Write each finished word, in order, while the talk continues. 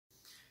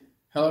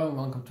Hello and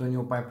welcome to a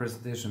new pipe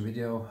presentation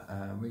video.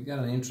 We got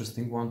an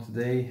interesting one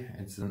today.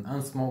 It's an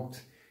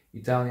unsmoked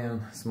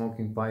Italian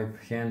smoking pipe,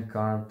 hand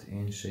carved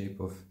in shape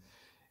of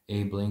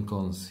Abe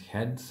Lincoln's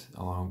head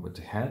along with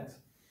the head.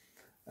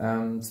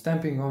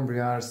 Stamping on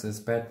Briar says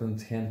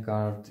patent, hand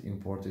carved,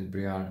 imported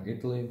Briar,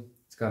 Italy.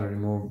 It's got a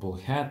removable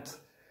head.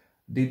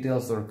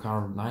 Details are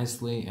carved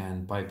nicely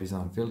and pipe is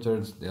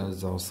unfiltered. There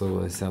is also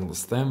a saddle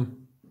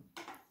stem.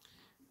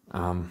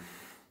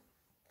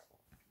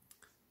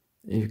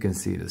 You can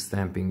see the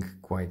stamping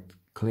quite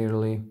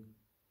clearly.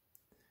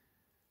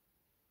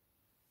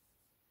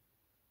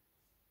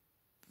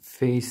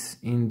 Face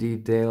in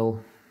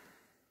detail.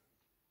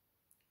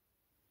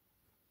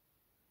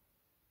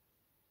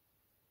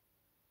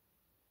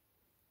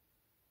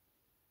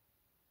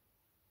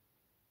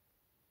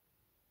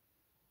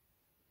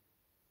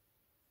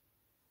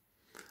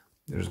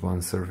 There's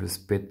one surface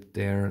pit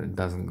there, it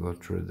doesn't go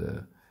through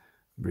the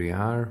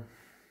Briar.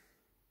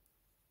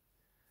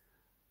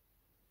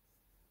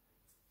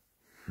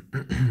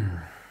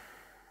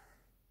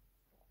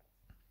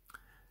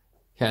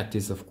 Hat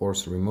is of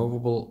course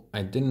removable.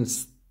 I didn't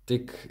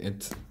stick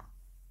it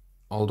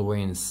all the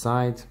way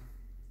inside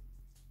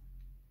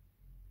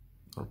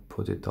or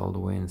put it all the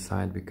way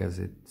inside because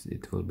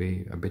it will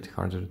be a bit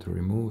harder to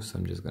remove, so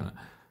I'm just gonna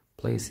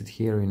place it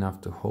here enough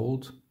to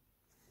hold.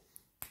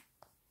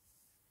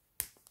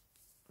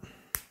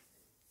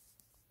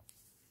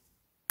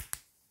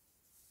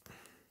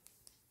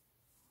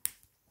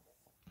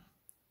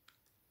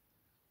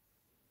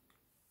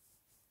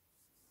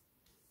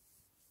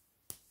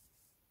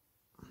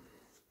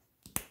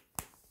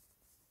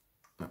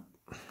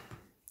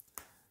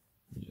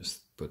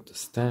 Just put the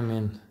stem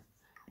in,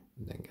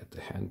 then get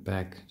the head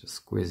back, just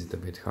squeeze it a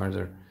bit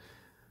harder.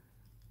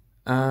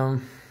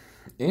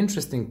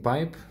 Interesting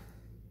pipe.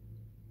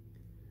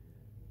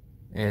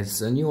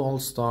 It's a new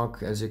old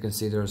stock. As you can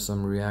see, there's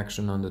some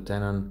reaction on the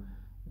tenon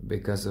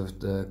because of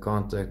the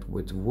contact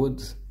with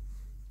wood,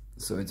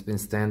 so it's been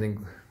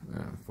standing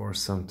for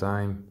some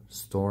time,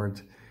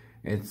 stored.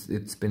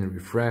 It's been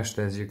refreshed,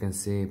 as you can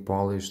see,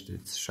 polished,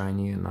 it's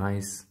shiny and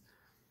nice.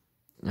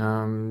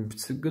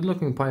 It's a good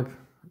looking pipe.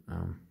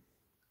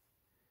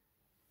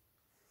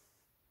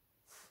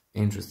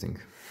 Interesting.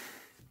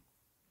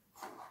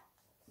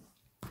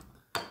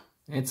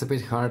 It's a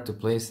bit hard to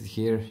place it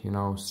here, you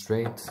know,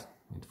 straight.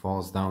 It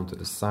falls down to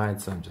the side,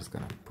 so I'm just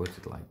gonna put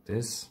it like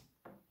this.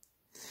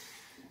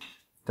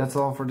 That's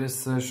all for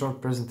this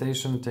short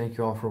presentation. Thank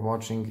you all for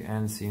watching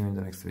and see you in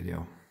the next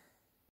video.